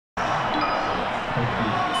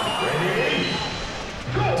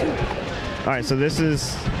All right, so this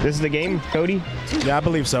is the game, Cody? Yeah, I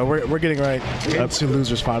believe so. We're getting right into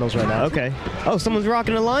losers finals right now. Okay. Oh, someone's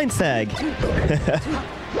rocking a line tag.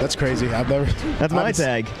 That's crazy. That's my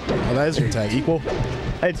tag. Oh, that is your tag. Equal?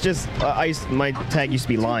 It's just my tag used to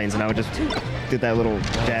be lines, and I would just did that little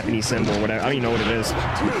Japanese symbol or whatever. I don't even know what it is.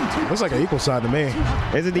 Looks like an equal sign to me.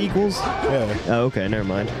 Is it the equals? Yeah. Oh, okay. Never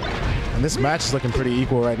mind. And this match is looking pretty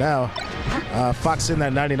equal right now. Fox in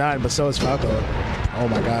at 99, but so is Falco. Oh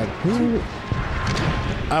my God.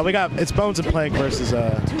 It's Bonez and Plank versus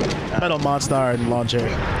Metal Monstar and Lawn Chair.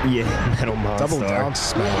 Yeah, Metal Monstar. Double down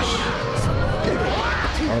smash.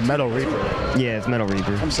 Or Metal Reaper. Yeah, it's Metal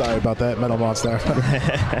Reaper. I'm sorry about that, Metal Monstar.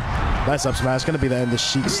 Nice up smash. Gonna be the end of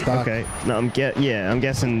Sheik's stock. Okay. No, I'm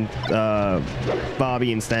guessing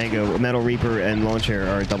Bobby and Stango, Metal Reaper and Lawn Chair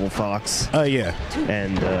are double Fox. Yeah.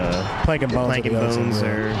 And Plank and Bonez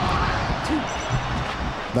are.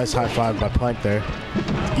 Nice high five by Plank there.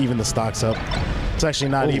 Even the stocks up. It's actually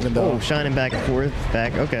not even though. Oh, shining back and forth.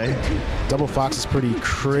 Back. Okay. Double Fox is pretty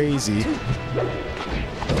crazy.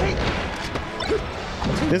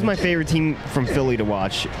 This is my favorite team from Philly to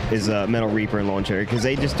watch is Metal Reaper and Lawn Chair because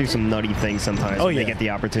they just do some nutty things sometimes when they get the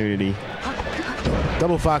opportunity.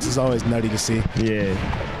 Double Fox is always nutty to see. Yeah.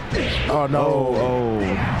 Oh no! Oh,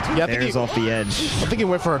 yeah, I think he's off the edge. I think he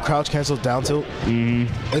went for a crouch cancel down tilt, and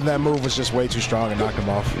that move was just way too strong and knocked him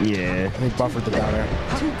off. Yeah. And he buffered the down air.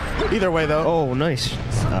 Either way, though. Oh, nice.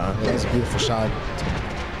 That was a beautiful shot.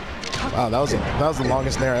 Wow, that was the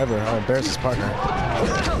longest nair ever. Oh, embarrassed his partner.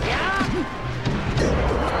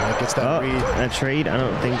 Gets that read. That trade? I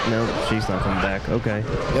don't think. No, she's not coming back. Okay.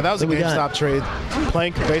 Yeah, that was a GameStop trade.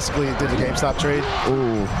 Plank basically did the GameStop trade.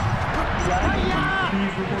 Ooh.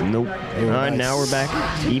 Nope. Nice. Now we're back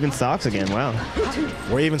even stocks again. Wow.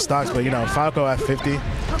 We're even stocks, but you know, Falco at 50.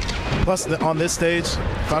 Plus, on this stage,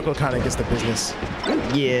 Falco kind of gets the business.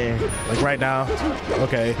 Yeah. Like right now.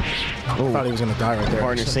 Okay. I thought he was gonna die right there.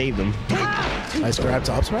 Partner saved him. Nice grab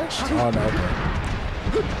to up smash. Oh no.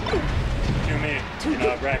 Okay. 2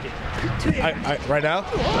 minutes bracket. Right now?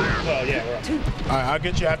 Well, yeah, we're on. All right, I'll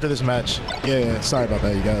get you after this match. Yeah, sorry about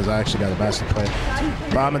that, you guys. I actually got a match to play.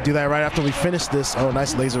 But I'm going to do that right after we finish this. Oh,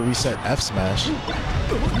 nice laser reset F smash.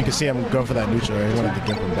 You can see him go for that neutral. He wanted to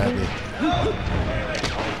get him badly.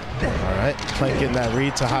 All right, Plank getting that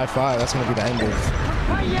read to high five. That's going to be the end of...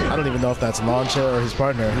 I don't even know if that's Lawn Chair or his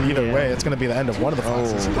partner. Either way, it's going to be the end of one of the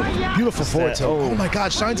Foxes. Beautiful forward tilt. Oh my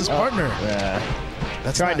God, shines his partner. Yeah.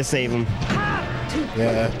 That's tried to save him.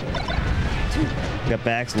 Yeah. Got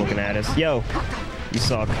backs looking at us. Yo, you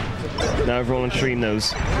suck. Now everyone on stream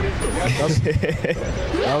knows. That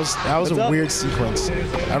was a weird sequence.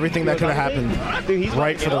 Everything that could have happened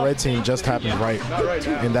right for the red team just happened right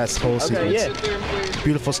in that whole sequence.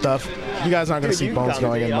 Beautiful stuff. You guys aren't going to see Bonez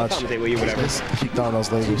going in much. Just keep throwing those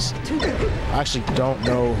lasers. I actually don't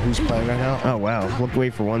know who's playing right now. Oh, wow. Look away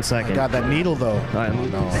for 1 second. I got that needle, though.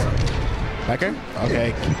 No. Becker?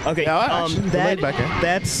 Okay. Okay. Yeah,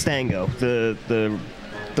 that's Stango, the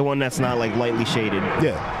one that's not like lightly shaded.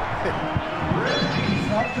 Yeah.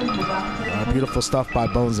 Beautiful stuff by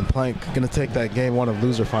Bonez and Plank. Gonna take that game 1 of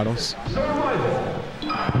loser finals.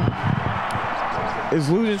 Is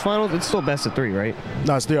losers finals? It's still best of 3, right?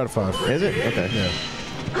 No, it's 3 out of 5. Is it? Okay. Yeah.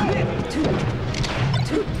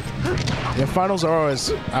 Yeah, finals are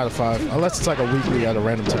always out of 5, unless it's like a weekly at a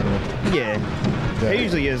random tournament. Yeah. It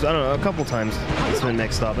usually is. I don't know. A couple times it's been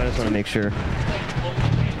mixed up. I just want to make sure.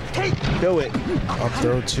 Do it. Up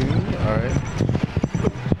throw 2. All right.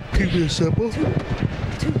 Keep it simple.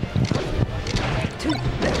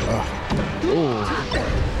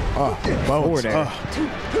 Bonez.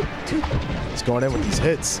 It's going in with these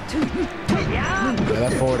hits. Yeah,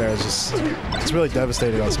 that forward air is just, it's really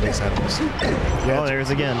devastating on Space Animals. Yeah, oh,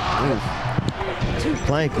 there's again. Ooh.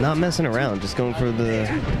 Plank, not messing around, just going for the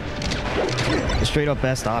straight up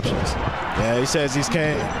best options. Yeah, he says he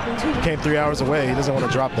came 3 hours away. He doesn't want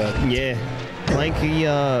to drop that. Yeah. Plank, he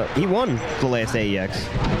won the last AEX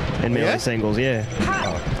in melee singles, yeah.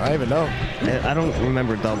 Oh, I even know. I don't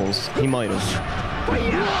remember doubles. He might have.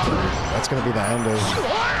 That's going to be the end of,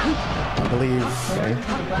 I believe,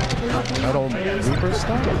 Metal Reaper's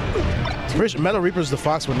stuff? Metal Reaper's the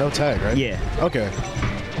Fox with no tag, right? Yeah. Okay.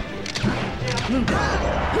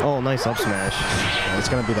 Oh, nice up smash. It's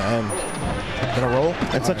going to be the end. Gonna roll?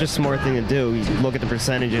 That's such a smart thing to do. You look at the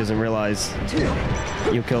percentages and realize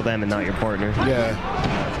you'll kill them and not your partner. Yeah.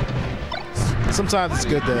 Sometimes it's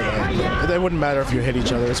good that it wouldn't matter if you hit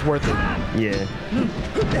each other. It's worth it. Yeah.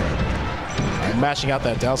 And mashing out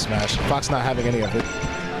that down smash. Fox not having any of it.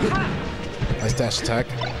 Nice dash attack.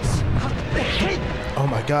 Oh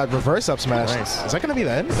my God, reverse up smash. Nice. Is that going to be the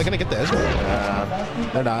end? Is that going to get the edge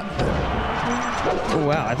guard? They're not. Oh,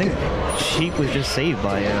 wow. I think Sheik was just saved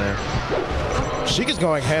by... Sheik is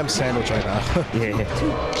going ham sandwich right now.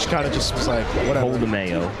 Yeah. She kind of just was like, whatever. Hold the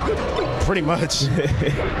mayo. Pretty much.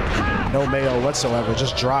 No mayo whatsoever,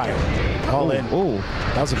 just dry. All in. Oh,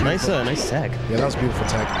 that was a nice tech. Yeah, that was beautiful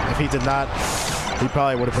tech. If he did not, he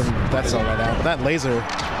probably would have been death zone right now. But that laser,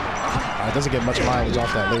 doesn't get much mileage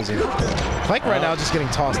off that laser. Plank right now just getting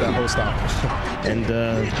tossed that whole stock. And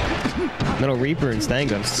Metal Reaper and Stang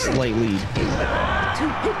got a slight lead.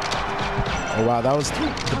 Oh wow, that was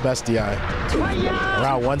the best DI.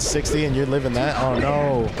 Around 160 and you're living that? Oh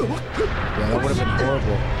no. Yeah, that would have been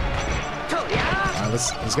horrible.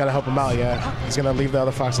 He's got to help him out, yeah. He's going to leave the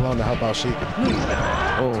other Fox alone to help out Sheik.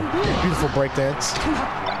 Oh, beautiful breakdance.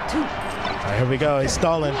 All right, here we go. He's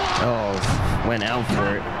stalling. Oh, went out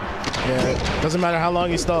for it. Yeah, doesn't matter how long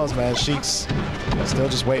he stalls, man. Sheik's still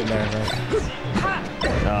just waiting there, man.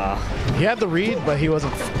 He had the read, but he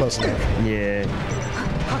wasn't close enough. Yeah.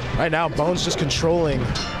 Right now, Bonez just controlling.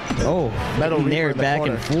 Oh, Metal Reaper back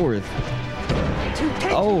and forth.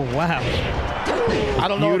 Oh, wow. I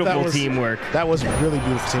don't know if that was teamwork. That was really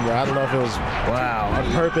beautiful teamwork. I don't know if it was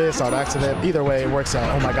on purpose, on accident. Either way, it works out.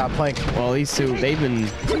 Oh my God, Plank. Well, these two, they've been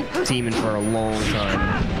teaming for a long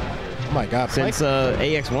time. Oh my God, Plank. Since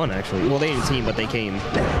AEX7 actually. Well, they didn't team, but they came.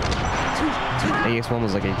 AEX7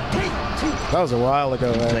 was like that was a while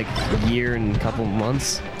ago, man. Like a year and a couple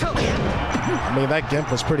months. I mean, that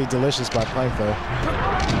gimp was pretty delicious by Plank, though.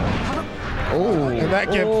 Oh, and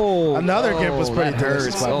that gimp, another gimp was pretty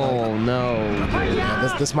delicious by Plank. Oh no.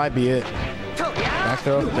 Yeah, this might be it. Back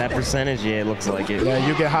throw. That percentage, yeah, it looks like it. Yeah,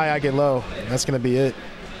 you get high, I get low. That's gonna be it.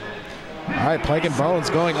 All right, Plank and Bonez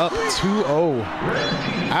going up 2-0.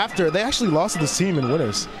 After they actually lost to the team in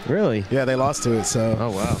winners. Really? Yeah, they lost to it. So.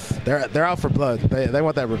 Oh wow. They're out for blood. They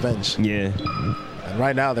want that revenge. Yeah. And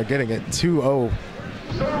right now they're getting it 2-0.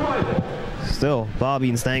 Still, Bobby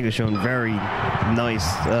and Stang have shown very nice,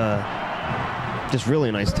 just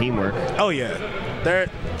really nice teamwork. Oh yeah,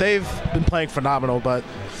 they've been playing phenomenal, but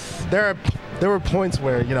there were points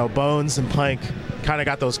where Bonez and Plank kind of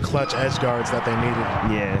got those clutch edge guards that they needed.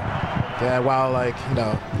 Yeah. Yeah, while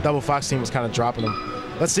Double Fox team was kind of dropping them.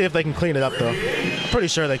 Let's see if they can clean it up though. Pretty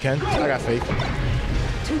sure they can. I got faith.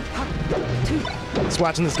 Just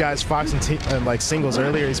watching this guy's Fox and singles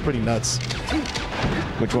earlier, he's pretty nuts.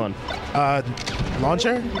 Which one?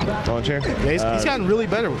 Launcher? Yeah, he's gotten really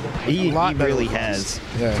better. He really has.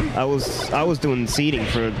 Yeah. I was doing seeding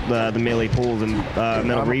for the melee pools, and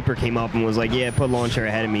Metal Reaper came up and was like, "Yeah, put Launcher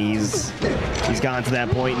ahead of me." He's gotten to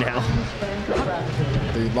that point now.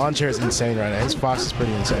 The Launcher is insane right now. His Fox is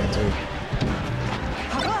pretty insane too.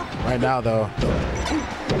 Right now though,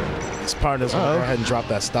 his partner's gonna go ahead and drop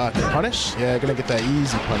that stock. Punish? Yeah, gonna get that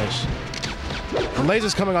easy punish. The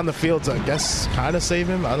laser's coming on the field to, I guess, kind of save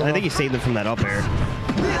him. I think he saved him from that up air.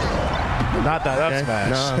 Not that up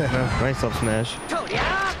smash. No, nice up smash.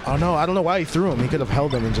 Oh no, I don't know why he threw him. He could have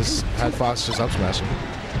held him and just had Fox just up smash him.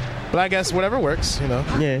 But I guess whatever works,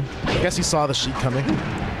 Yeah. I guess he saw the sheet coming.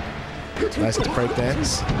 Nice break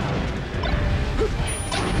dance.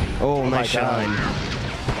 Oh, nice shine.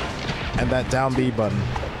 And that down B button.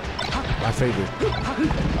 My favorite.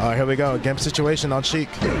 Here we go. Gimp situation on Sheik.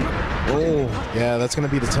 Oh. Yeah, that's going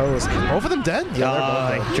to be the toes. Both of them dead?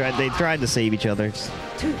 Yeah, they tried to save each other.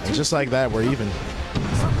 And just like that, we're even.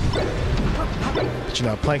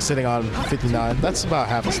 But, Plank sitting on 59. That's about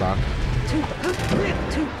half a stock.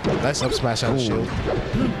 Nice up smash out of shield.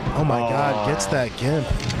 Oh, my God. Gets that Gimp.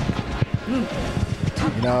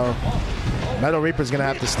 Metal Reaper's going to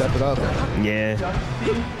have to step it up. Yeah.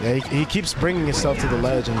 Yeah, he keeps bringing himself to the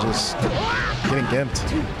ledge and just getting gimped.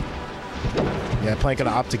 Yeah, Plank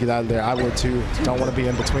gonna opt to get out of there. I would too. Don't want to be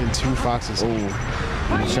in between two Foxes.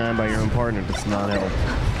 Oh, shine by your own partner. That's not help.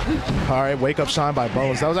 All right, wake up shine by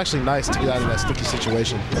Bonez. That was actually nice to get out of that sticky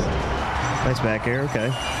situation. Nice back air. Okay.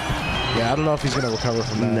 Yeah, I don't know if he's gonna recover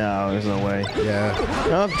from that. No, there's no way. Yeah.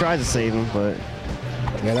 I've tried to save him, but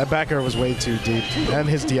yeah, that back air was way too deep, and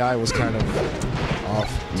his DI was kind of off.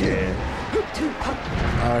 Yeah.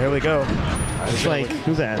 Here we go. It's like,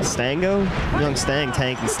 who's that? Stango? Young Stang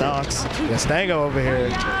tanking stocks. Yeah, Stango over here.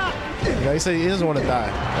 He said he doesn't want to die.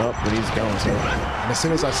 Oh, but he's going to. And as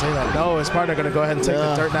soon as I say that, no, his partner gonna go ahead and take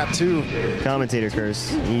the dirt nap too. Commentator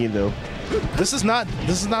curse. You though. This is not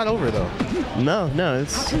over though. No,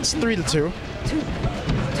 it's 3-2.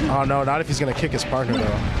 Oh no, not if he's gonna kick his partner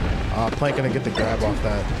though. Plank gonna get the grab off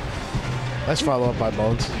that. Let's follow up by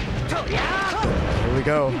Bonez. Here we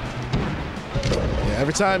go. Yeah,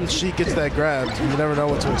 Every time she gets that grab, you never know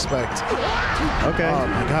what to expect. Okay. Oh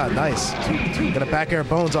my God, nice. Gonna back air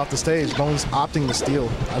Bonez off the stage. Bonez opting to steal.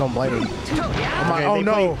 I don't blame him. Oh, my, oh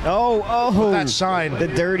no. Oh. That shine. The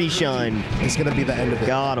dirty shine. It's gonna be the end of it.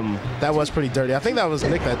 Got him. That was pretty dirty. I think that was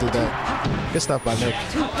Nick that did that. Good stuff by Nick.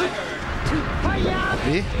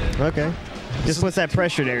 Okay. Just puts that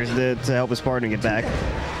pressure there to help his partner get back.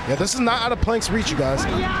 Yeah, this is not out of Plank's reach, you guys.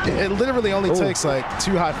 It literally only takes like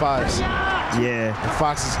 2 high fives. Yeah. And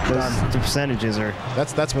Fox is done. The percentages are.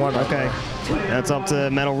 That's one. Okay. That's up to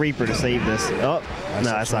Metal Reaper to save this. Oh. No,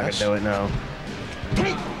 that's not going to do it, no.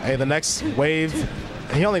 Hey, the next wave,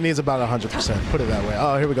 he only needs about 100%. Put it that way.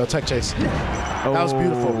 Oh, here we go. Tech chase. That was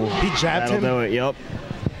beautiful. He jabbed him. That'll do it, yep.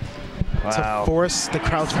 To force the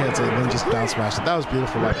crouch cancel and then just down smash it. That was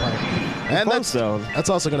beautiful by Plank. And that's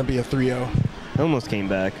also going to be a 3-0. Almost came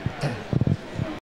back.